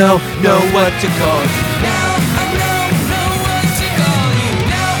I know what to call you. Now I know what to call you.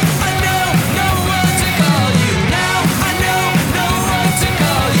 Now I know what to call you. Now I know what to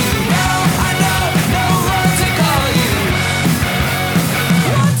call you. Now I know what to call you.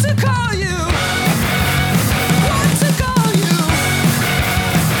 What to call you? What to call you?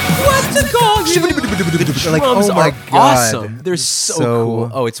 What to call you? like, Drums oh my are God. awesome. They're so cool.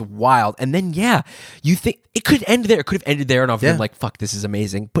 Oh, it's wild. And then you think it could end there. It could have ended there, and I've been like, "Fuck, this is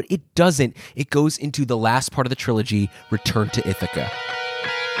amazing." But it doesn't. It goes into the last part of the trilogy, Return to Ithaca.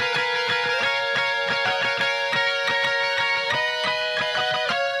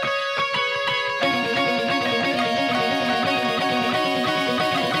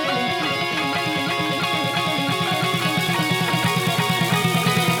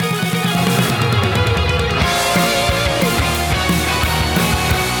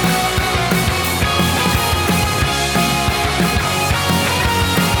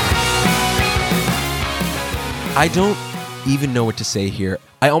 I don't even know what to say here.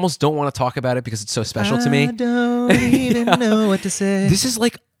 I almost don't want to talk about it because it's so special to me. I don't even know what to say. This is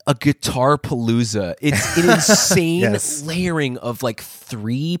like a guitar palooza. It's an insane Yes. layering of like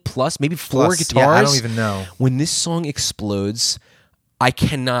 3+, maybe 4 Plus, guitars. yeah, I don't even know. When this song explodes, I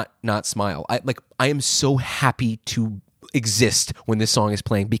cannot not smile. I am so happy to exist when this song is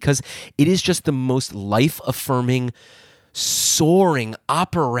playing because it is just the most life-affirming, soaring,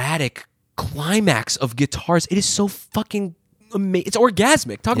 operatic climax of guitars. It is so fucking amazing. It's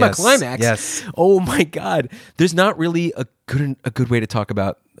orgasmic. Talk about Yes, climax. yes. Oh my God. There's not really a good way to talk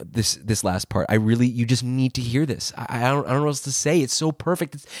about this last part. You just need to hear this. I don't know what else to say. It's so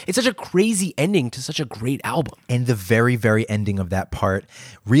perfect. It's such a crazy ending to such a great album. And the very, very ending of that part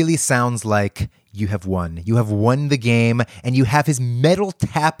really sounds like you have won. You have won the game, and you have his metal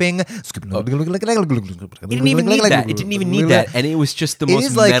tapping. It It didn't even need that. It didn't even need that. And it was just the It most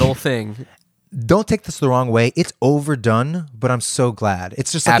is like- metal thing. Don't take this the wrong way. It's overdone, but I'm so glad.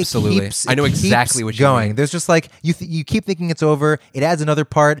 It's just like Absolutely. It keeps, I know it exactly keeps what you going. mean. There's just like you keep thinking it's over. It adds another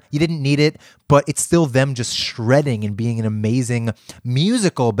part. You didn't need it, but it's still them just shredding and being an amazing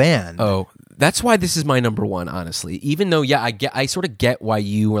musical band. Oh, that's why this is my number one, honestly. Even though, I sort of get why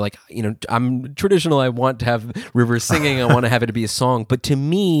you were like, I'm traditional. I want to have Rivers singing. I want to have it to be a song. But to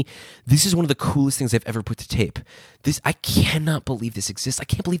me, this is one of the coolest things I've ever put to tape. I cannot believe this exists. I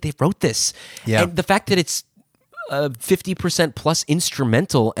can't believe they wrote this. Yeah. And the fact that it's 50% plus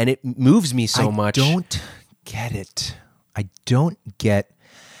instrumental and it moves me so much. I don't get it. I don't get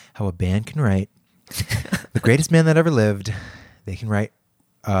how a band can write the greatest band that ever lived. They can write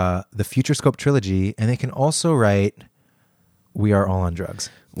the Future Scope trilogy, and they can also write "We Are All on Drugs."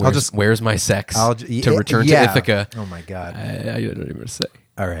 Where's my sex? To return yeah. to Ithaca. Oh my God! I don't even know what to say.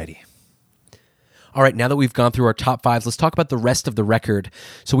 Alrighty. All right, now that we've gone through our top fives, let's talk about the rest of the record.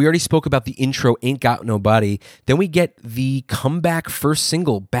 So we already spoke about the intro, Ain't Got Nobody. Then we get the comeback first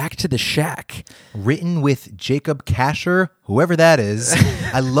single, Back to the Shack. Written with Jacob Kasher, whoever that is.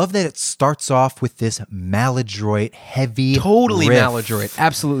 I love that it starts off with this maladroit, heavy Totally riff. maladroit.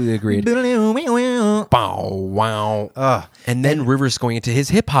 Absolutely agreed. Bow, wow. And then Rivers going into his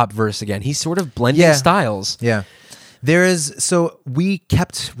hip-hop verse again. He's sort of blending Yeah. styles. Yeah. So we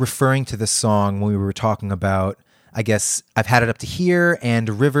kept referring to this song when we were talking about, I guess, I've Had It Up to Here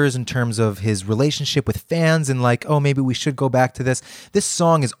and Rivers in terms of his relationship with fans and like, oh, maybe we should go back to this. This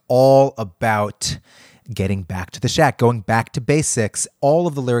song is all about getting back to the shack, going back to basics. All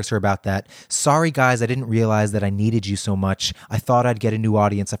of the lyrics are about that. Sorry, guys, I didn't realize that I needed you so much. I thought I'd get a new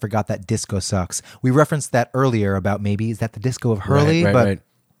audience. I forgot that disco sucks. We referenced that earlier about maybe is that the disco of Hurley? Right.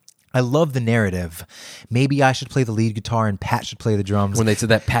 I love the narrative. Maybe I should play the lead guitar and Pat should play the drums. When they said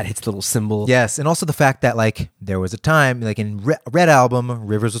that, Pat hits the little cymbal. Yes, and also the fact that like there was a time like in Red Album,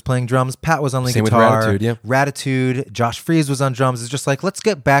 Rivers was playing drums, Pat was on lead Same with guitar. Raditude, yeah. Raditude, Josh Freese was on drums. It's just like let's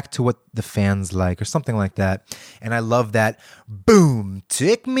get back to what the fans like or something like that. And I love that boom,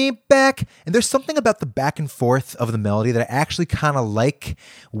 take me back. And there's something about the back and forth of the melody that I actually kind of like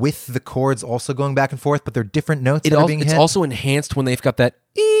with the chords also going back and forth, but they're different notes that are being It's hit. also enhanced when they've got that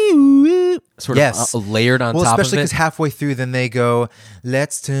sort Yes. of layered on well, top of especially it. because halfway through, then they go,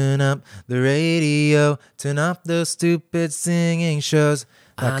 "Let's turn up the radio, turn off those stupid singing shows."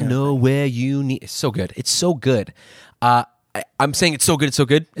 That I kind of- know where you need. It's so good. It's so good. I'm saying it's so good, it's so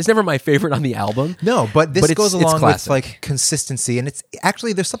good. It's never my favorite on the album. No, but this goes it's along with classic. like consistency, and it's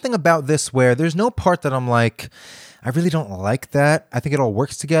actually there's something about this where there's no part that I'm like, I really don't like that. I think it all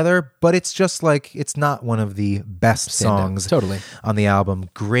works together, but it's just like it's not one of the best songs Totally. on the album.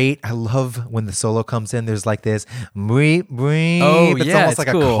 Great, I love when the solo comes in. There's like this, breep, breep. Oh, it's yeah, almost it's like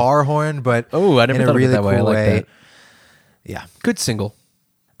cool. a car horn, but Oh, I never in thought a of it really that way. I cool like way. that. Yeah, Good single.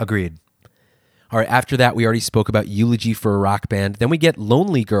 agreed. All right, after that, we already spoke about Eulogy for a Rock Band. Then we get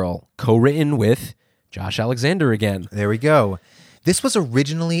Lonely Girl, co-written with Josh Alexander again. There we go. This was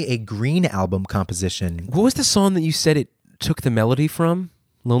originally a Green album composition. What was the song that you said it took the melody from?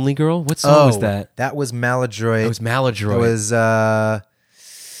 Lonely Girl? What song was that? That was Maladroit. It was Maladroit. It was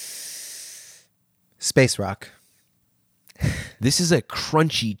Space Rock. This is a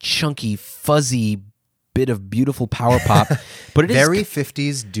crunchy, chunky, fuzzy bit of beautiful power pop, but it is Very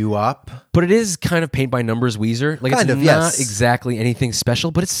 50s doo-wop. But it is kind of paint by numbers Weezer. Like Kind it's of, not yes. exactly anything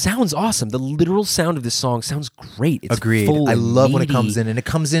special, but it sounds awesome. The literal sound of this song sounds great. It's Agreed. full I and love when it meaty. comes in, and it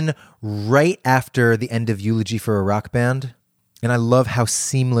comes in right after the end of Eulogy for a Rock Band. And I love how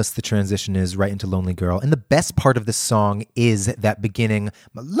seamless the transition is right into Lonely Girl. And the best part of this song is that beginning,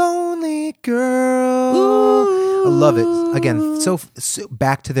 my lonely girl. Ooh. I love it. Again, so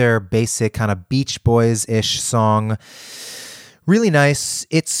back to their basic kind of Beach Boys-ish song. Really nice.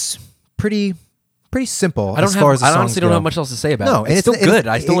 It's pretty simple as far as the I songs honestly don't go. have much else to say about No, it. It's still good.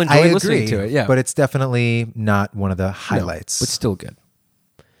 I still enjoy listening to it. Yeah, but it's definitely not one of the highlights. but still good.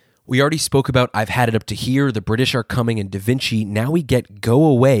 We already spoke about I've Had It Up to Here, The British Are Coming, and Da Vinci. Now we get Go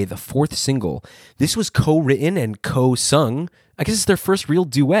Away, the fourth single. This was co-written and co-sung. I guess it's their first real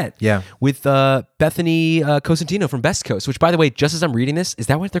duet. Yeah. With Bethany Cosentino from Best Coast, which, by the way, just as I'm reading this, is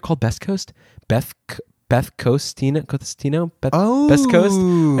that what they're called? Best Coast? Beth Costino? Best Coast?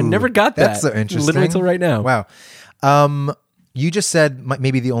 I never got that. That's so interesting. Literally until right now. Wow. You just said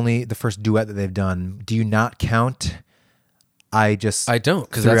maybe the first duet that they've done. Do you not count? I don't,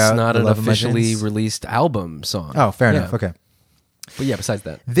 because threw that's out not The an Love of My officially Dreams? released album song. Oh, fair Yeah. enough. Okay. But yeah, besides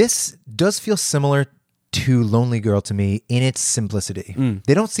that. This does feel similar to Lonely Girl to me in its simplicity.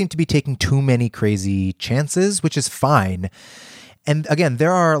 They don't seem to be taking too many crazy chances, which is fine. And again,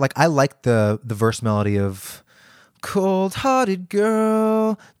 there are I like the verse melody of cold-hearted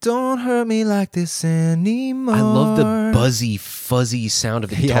girl, don't hurt me like this anymore. I love the buzzy, fuzzy sound of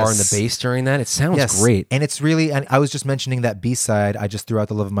the guitar and the Yes. bass during that. It sounds great. And it's really, and I was just mentioning that B-side, I just threw out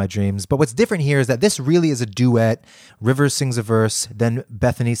The Love of My Dreams. But what's different here is that this really is a duet. Rivers sings a verse, then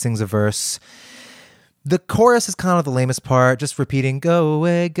Bethany sings a verse. The chorus is kind of the lamest part, just repeating, go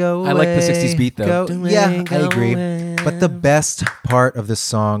away, go away. I like the 60s beat, though. Go, Go yeah, away, I go agree. away. But the best part of the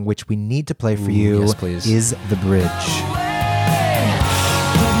song, which we need to play for you, yes, please. is the bridge. But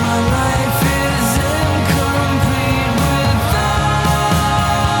my life is incomplete without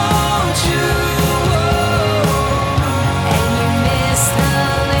you. And you miss the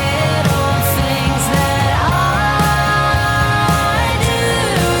little things that I do.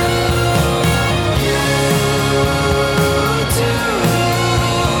 You do.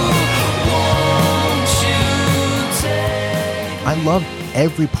 Won't you take I love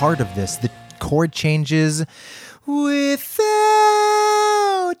every part of this. The chord changes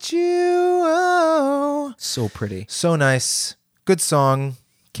without you. Oh. So pretty. So nice. Good song.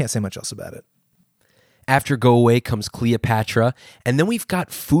 Can't say much else about it. After Go Away comes Cleopatra, and then we've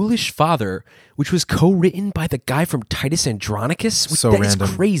got Foolish Father, which was co-written by the guy from Titus Andronicus. So That is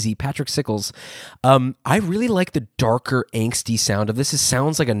random. crazy, Patrick Sickles. I really like the darker, angsty sound of this. It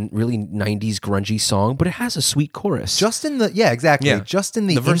sounds like a really 90s grungy song, but it has a sweet chorus. Just in the, yeah, exactly. Yeah. Just in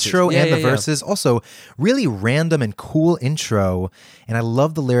the verses. intro Yeah, and yeah, the yeah. verses. Also, really random and cool intro. And I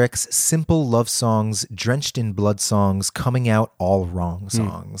love the lyrics, simple love songs, drenched in blood songs, coming out all wrong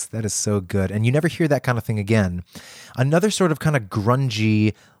songs. That is so good. And you never hear that kind of thing again. Another sort of kind of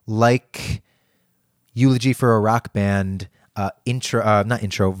grungy, like Eulogy for a Rock Band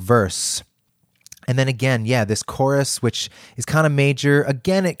verse. And then again, yeah, this chorus, which is kind of major.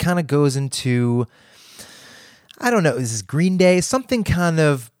 Again, it kind of goes into, I don't know, is this Green Day? Something kind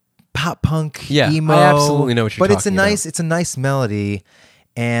of pop punk, Yeah, I emo. absolutely know what you're but it's a talking about. nice, it's a nice melody.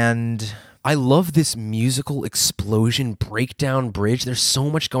 And I love this musical explosion breakdown bridge. There's so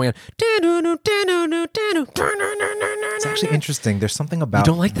much going on. it's actually interesting. There's something about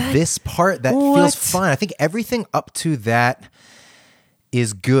don't like that? this part that What? feels fun. I think everything up to that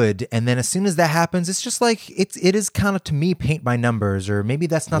is good, and then as soon as that happens, it's just like it is kind of, to me, paint by numbers, or maybe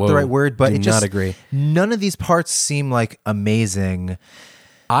that's not the Whoa. right word, but Do it just not agree. none of these parts seem like amazing.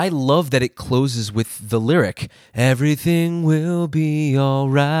 I love that it closes with the lyric, "Everything will be all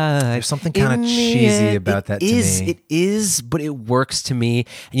right." There's something kind of cheesy about that to me. It is, but it works to me.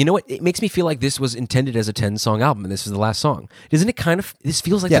 And you know what? It makes me feel like this was intended as a 10-song album, and this is the last song. Isn't it kind of, this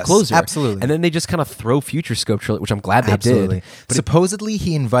feels like Yes, the closer. absolutely. And then they just kind of throw Future Scope, which I'm glad they Absolutely. did. But Supposedly,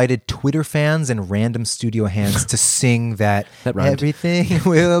 he invited Twitter fans and random studio hands to sing that, That rhymed. "Everything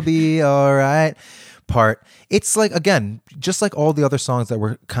will be all right" part. It's like, again, just like all the other songs that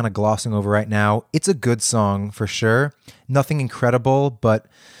we're kind of glossing over right now, it's a good song for sure. Nothing incredible, but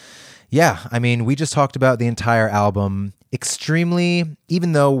yeah, I mean, we just talked about the entire album. Extremely,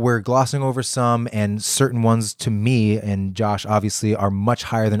 even though we're glossing over some and certain ones to me and Josh obviously are much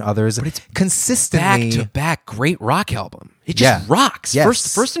higher than others, but it's consistently back to back great rock album. It just rocks.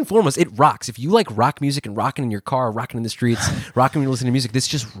 Yes. First and foremost, it rocks. If you like rock music and rocking in your car, rocking in the streets, rocking when you listen to music, this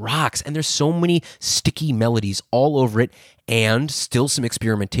just rocks. And there's so many sticky melodies all over it, and still some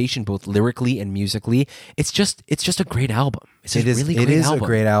experimentation both lyrically and musically. It's just a great album. It's a really great album. a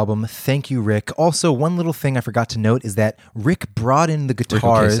great album. Thank you, Rick. Also, one little thing I forgot to note is that Rick brought in the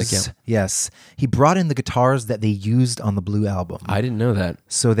guitars. Ocasek, yeah. Yes, he brought in the guitars that they used on the Blue album. I didn't know that.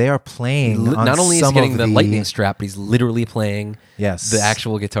 So they are playing. On Not only is he some getting of the lightning strap, but he's literally playing Yes. the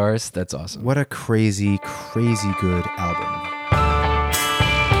actual guitars. That's awesome. What a crazy, crazy good album.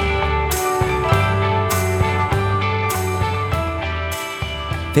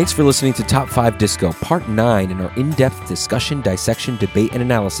 Thanks for listening to Top 5 Disco, Part 9 in our in-depth discussion, dissection, debate, and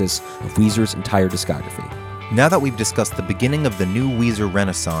analysis of Weezer's entire discography. Now that we've discussed the beginning of the new Weezer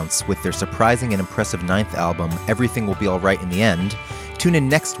renaissance with their surprising and impressive 9th album, Everything Will Be Alright in the End, tune in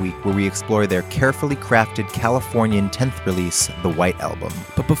next week where we explore their carefully crafted Californian 10th release, The White Album.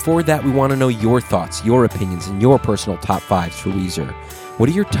 But before that, we want to know your thoughts, your opinions, and your personal top 5s for Weezer. What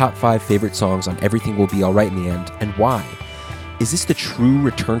are your top 5 favorite songs on Everything Will Be Alright in the End, and why? Is this the true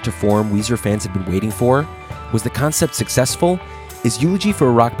return to form Weezer fans have been waiting for? Was the concept successful? Is Eulogy for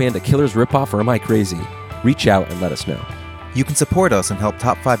a Rock Band a killer's ripoff, or am I crazy? Reach out and let us know. You can support us and help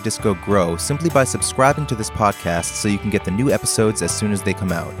Top 5 Disco grow simply by subscribing to this podcast so you can get the new episodes as soon as they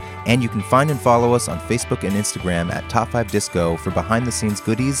come out. And you can find and follow us on Facebook and Instagram at Top 5 Disco for behind-the-scenes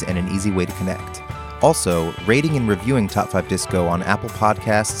goodies and an easy way to connect. Also, rating and reviewing Top 5 Disco on Apple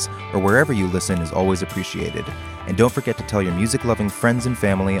Podcasts or wherever you listen is always appreciated. And don't forget to tell your music-loving friends and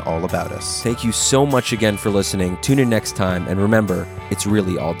family all about us. Thank you so much again for listening. Tune in next time, and remember, it's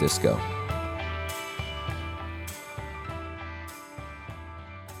really all disco.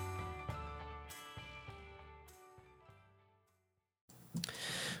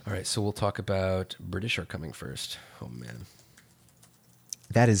 All right, so we'll talk about British Are Coming first. Oh, man.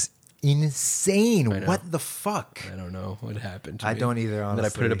 That is insane. I know. What the fuck? I don't know what happened to I me. don't either, And then I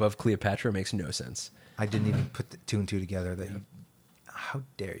put it honestly. above Cleopatra. It makes no sense. I didn't even put the two and two together. That you, how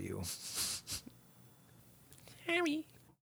dare you? Harry.